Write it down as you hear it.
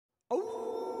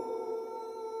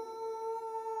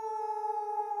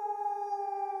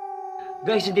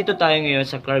Guys, dito tayo ngayon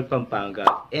sa Clark,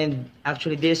 Pampanga. And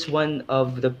actually, this is one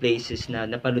of the places na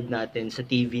napanood natin sa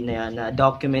TV na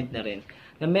document na rin.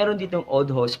 Na meron ditong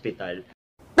old hospital.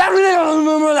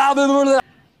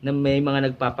 Na may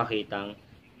mga nagpapakitang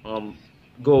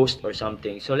ghost or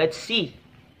something. So let's see.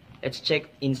 Let's check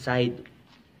inside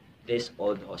this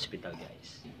old hospital,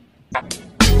 guys.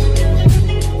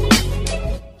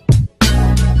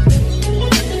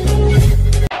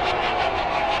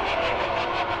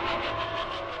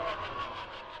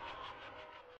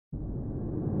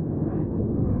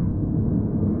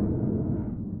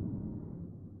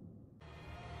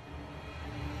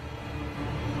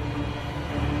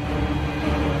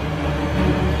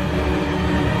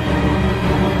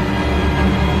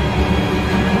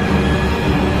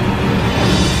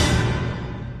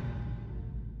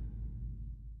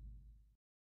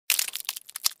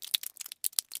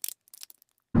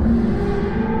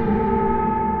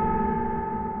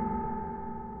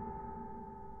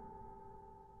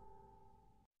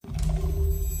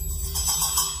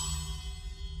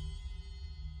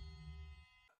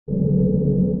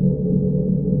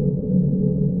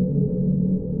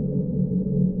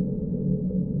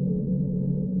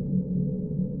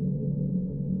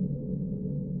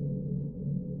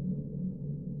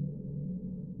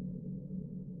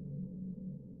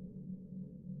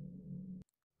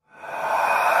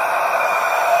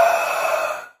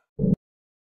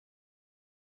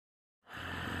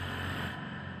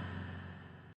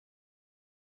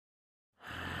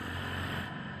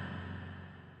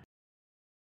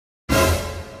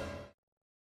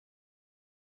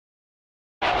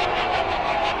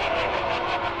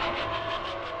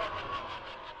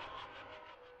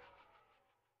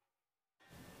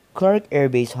 Clark Air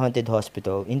Base Haunted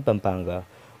Hospital in Pampanga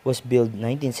was built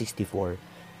 1964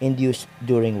 and used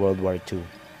during World War II.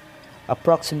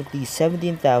 Approximately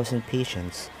 17,000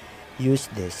 patients used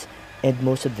this, and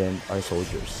most of them are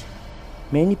soldiers.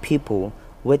 Many people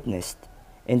witnessed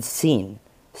and seen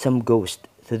some ghosts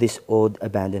to this old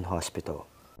abandoned hospital.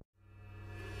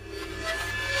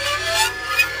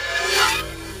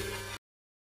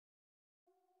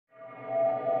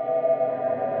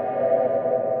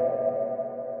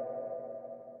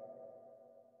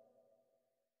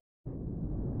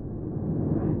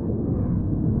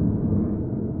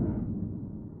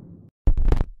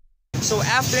 So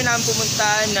after namin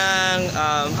pumunta ng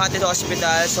haunted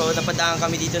hospital, so napadaan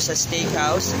kami dito sa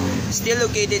steakhouse, still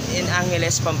located in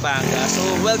Angeles, Pampanga. So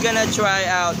we're gonna try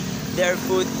out their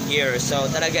food here.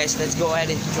 So tara guys, let's go ahead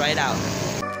and try it out.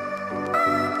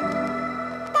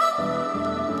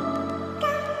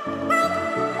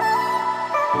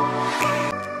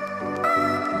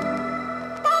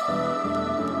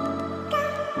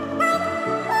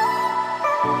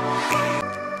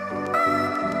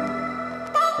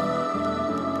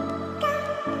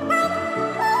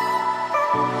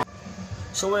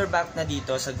 So we're back na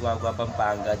dito sa Guagua,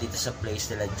 Pampanga, dito sa place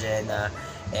nila Gena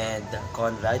and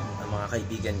Conrad, ang mga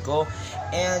kaibigan ko.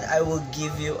 And I will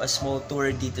give you a small tour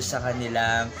dito sa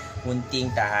kanilang munting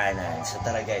tahanan. So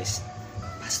tara guys,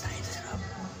 pas tayo sa loob.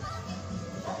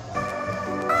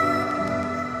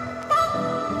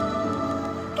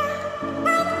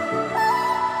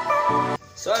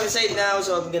 So I'm inside now,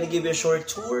 so I'm gonna give you a short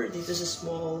tour dito sa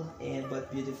small and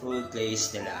but beautiful place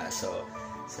nila. So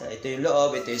ito yung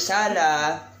loob, ito yung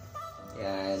sala.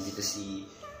 Yan, dito si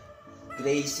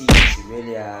Gracie, si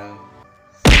William.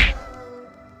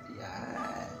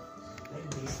 Yan.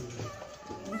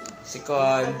 Si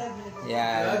Con.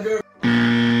 Yan.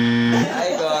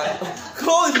 Ay,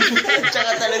 Con!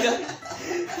 Tsaka talaga.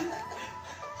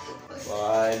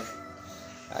 Con.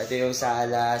 Ito yung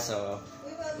sala, so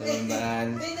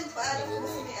naman.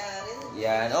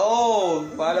 Yan. Oh!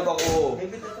 Paalam ako.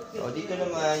 So, dito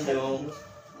naman yung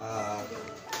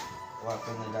kwarto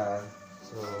nila.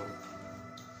 So,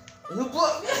 ano ba?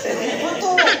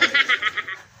 Ano?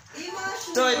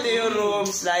 So, ito yung room,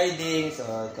 sliding. So,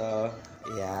 ito.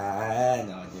 Yan.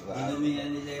 O, diba?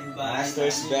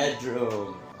 Master's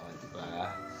bedroom. O, diba?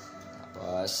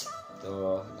 Tapos,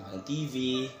 ito. Nakang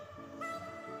TV.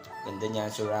 Ganda niya.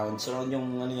 Surround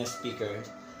yung ano niya, speaker.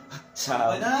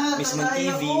 Sa mismong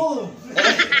TV.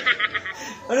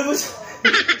 Ano ba?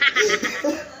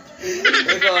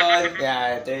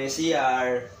 Ito yung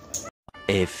CR.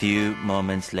 A few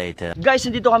moments later. Guys,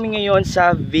 nandito kami ngayon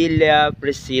sa Villa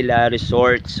PRISCILLA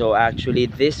Resort. So actually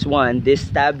this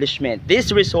establishment,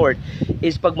 this resort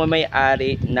is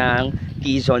pagmamay-ari ng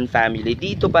Tizon Family.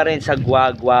 Dito pa rin sa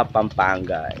Guagua,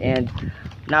 Pampanga. And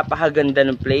napakaganda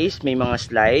ng place, may mga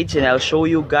slides and I'll show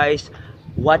you guys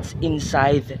what's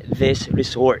inside this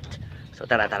resort. So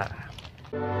tara.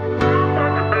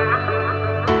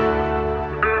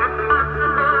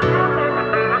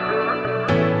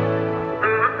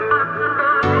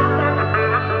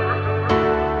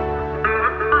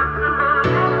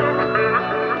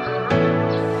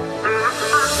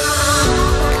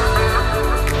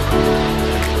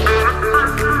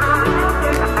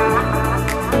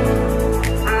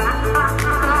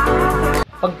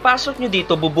 Pagpasok nyo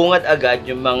dito, bubungad agad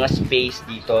yung mga space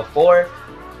dito for,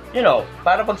 you know,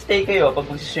 para pag-stay kayo, pag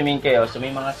mag-swimming kayo. So, may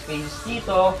mga spaces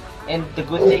dito. And the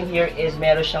good thing here is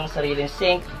meron siyang sariling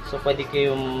sink. So, pwede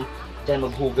kayong dyan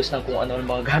maghugas ng kung ano ang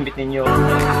mga gamit ninyo.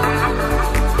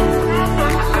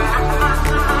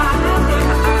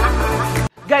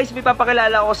 Guys, may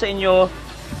papakilala ko sa inyo.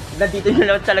 Nandito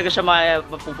nyo lang talaga siya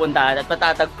mapupuntahan at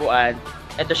matatagpuan.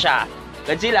 Ito siya,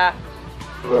 Godzilla.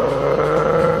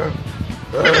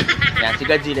 Yan, si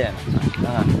Godzilla.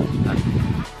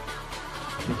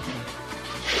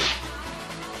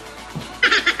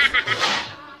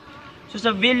 So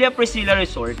sa Villa PRISCILLA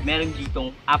Resort, meron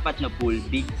ditong 4 na pool,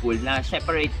 big pool na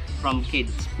separate from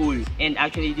kids pool. And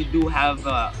actually, they do have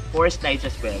 4 slides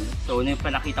as well. So nung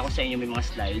panakita ko sa inyo may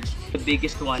mga slides. The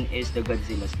biggest one is the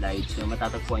Godzilla slide. So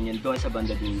matatagpuan yun doon sa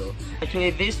banda dulo.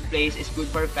 Actually, this place is good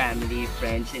for family,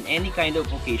 friends, and any kind of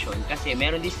occasion. Kasi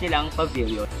meron din silang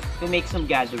pavilion to make some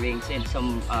gatherings and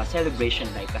some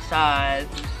celebration like kasal,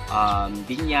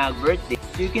 binyag, birthday.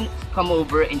 So you can come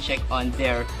over and check on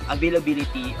their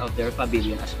availability of their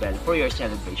pavilion as well for your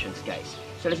celebrations, guys.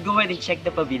 So let's go ahead and check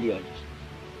the pavilion.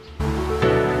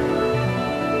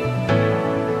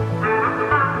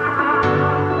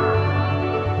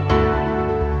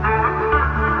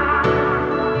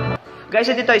 Guys,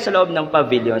 dito ay sa loob ng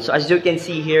pavilion. So as you can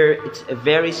see here, it's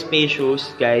very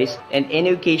spacious, guys. And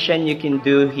any occasion you can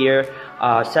do here,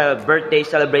 sa birthday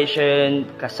celebration,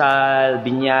 kasal,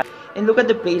 binyag. And look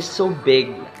at the place, so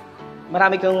big.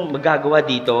 Marami kang magagawa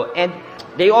dito. And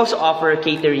they also offer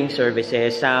catering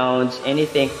services, sounds,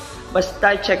 anything.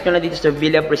 Basta check nyo na dito sa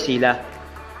Villa PRISCILLA.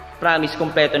 Promise,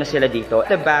 kompleto na sila dito.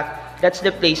 At the back, that's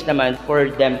the place naman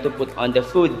for them to put on the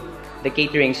food, the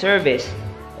catering service.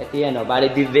 Ito yan,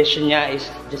 bali division niya is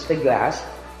just the glass.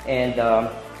 And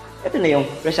ito na yung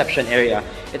reception area.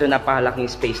 Ito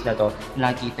napakalaking space na to.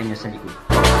 Nakikita nyo sa likod.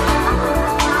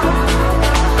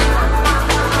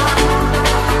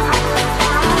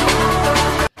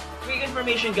 Quick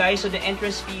information, guys. So the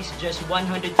entrance fee is just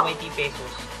 120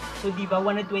 pesos. So diba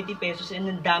 120 pesos and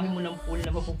ang dami mo ng pool na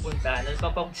mapupunta na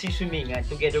papagsiswimingan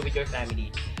together with your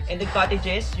family. And the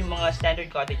cottages, yung mga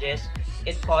standard cottages,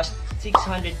 it costs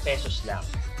 600 pesos lang.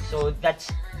 So that's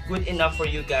good enough for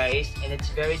you guys, and it's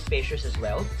very spacious as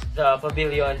well. The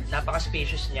pavilion,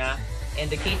 napaka-spacious niya, and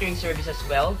the catering service as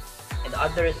well, and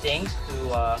other things to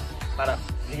para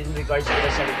in regards to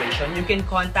the celebration. You can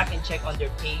contact and check on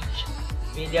their page,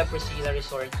 Villa PRISCILLA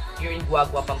Resort here in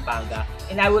Guagua, Pampanga.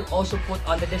 And I will also put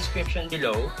on the description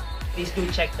below. Please do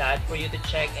check that for you to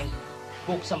check and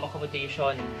book some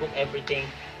accommodation, book everything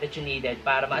that you needed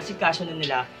para maasikaso na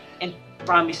nila. And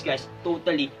promise, guys,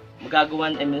 totally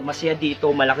magagawan and masaya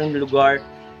dito, malaking lugar,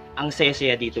 ang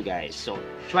saya-saya dito, guys. So,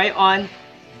 try on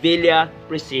Villa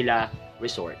PRISCILLA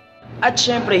Resort. At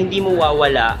syempre, hindi mo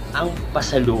wawala ang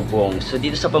pasalubong. So,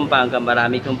 dito sa Pampanga,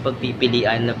 marami kang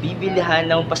pagpipilian na bibilihan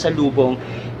ng pasalubong.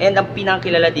 And ang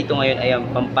pinakilala dito ngayon ay ang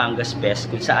Pampanga's Best,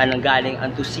 kung saan ang galing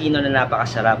ang tusino na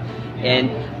napakasarap.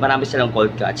 And marami silang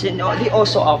cold cuts. And they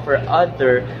also offer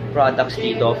other products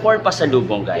dito for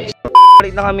pasalubong, guys.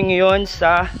 Balik na kami ngayon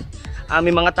sa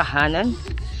aming mga tahanan.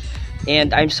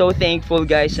 And I'm so thankful,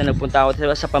 guys, na nagpunta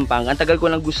ako sa Pampanga. Ang tagal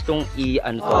ko lang gustong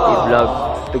i-vlog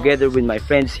together with my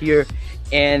friends here.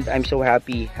 And I'm so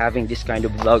happy having this kind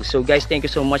of vlog. So guys, thank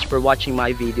you so much for watching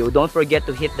my video. Don't forget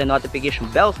to hit the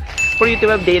notification bell for you to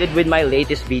be updated with my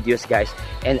latest videos, guys.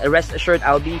 And rest assured,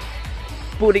 I'll be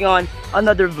putting on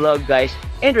another vlog, guys.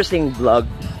 Interesting vlog,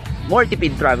 more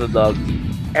tipid travel vlog,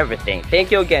 everything.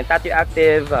 Thank you again. Tatio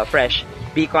Active, fresh.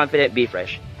 Be confident, be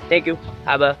fresh. Thank you.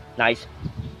 Have a nice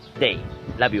day.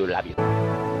 Love you, love you.